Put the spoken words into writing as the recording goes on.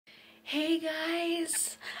Hey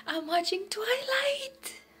guys, I'm watching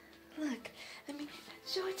Twilight. Look, let me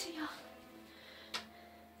show it to y'all.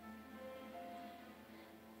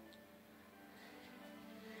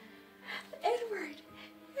 Edward.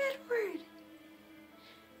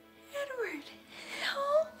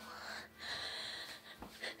 Oh.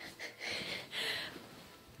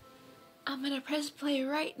 I'm gonna press play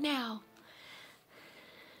right now.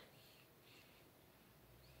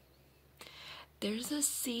 There's a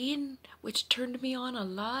scene which turned me on a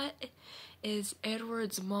lot, is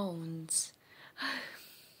Edward's moans.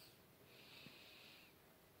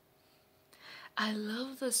 I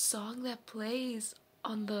love the song that plays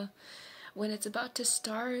on when it's about to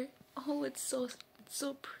start. Oh, it's so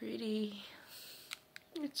pretty.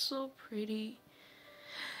 It's so pretty.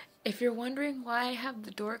 If you're wondering why I have the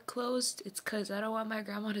door closed, it's because I don't want my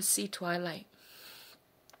grandma to see Twilight.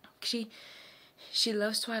 She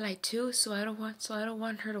loves Twilight too, so I don't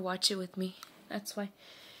want her to watch it with me. That's why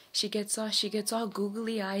she gets all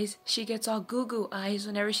googly eyes. She gets all goo eyes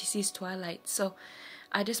whenever she sees Twilight. So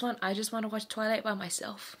I just want to watch Twilight by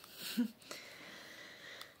myself.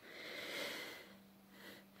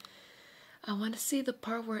 I want to see the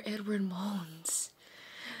part where Edward moans.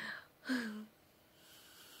 Come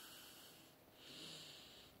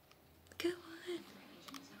on.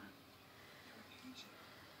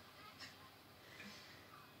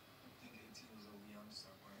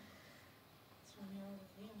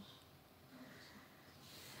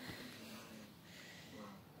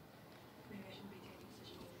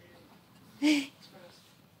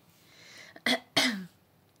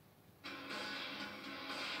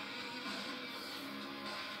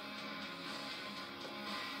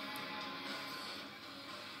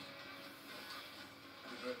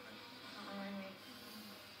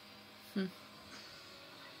 Oh,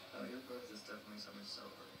 your birth is definitely something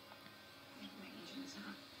sober. My agent is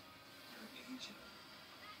not. Your agent?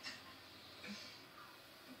 I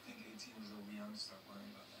think 18 was over young to start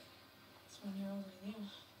worrying about that. It's 1 year older than you.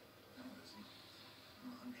 No, it isn't.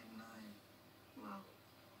 I'm 109. Wow.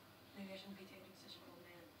 Maybe I shouldn't be dating such an old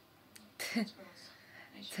man.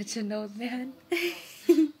 Such an old man.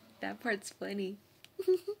 That part's funny.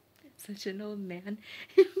 Such an old man.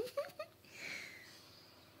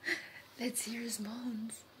 Let's hear his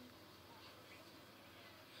moans.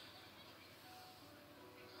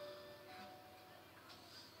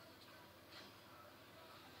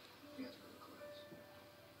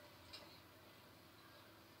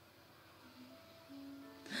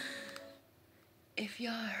 If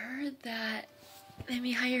y'all heard that, let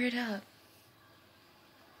me higher it up.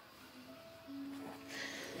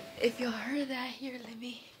 If y'all heard that, here, let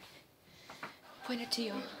me point it to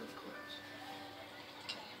y'all.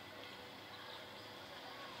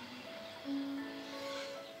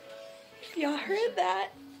 If y'all heard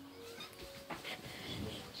that,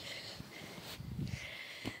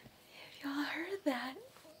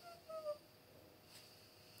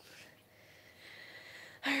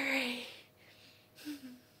 alright.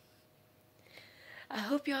 I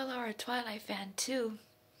hope y'all are a Twilight fan too.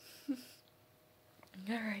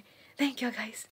 Alright, thank y'all guys.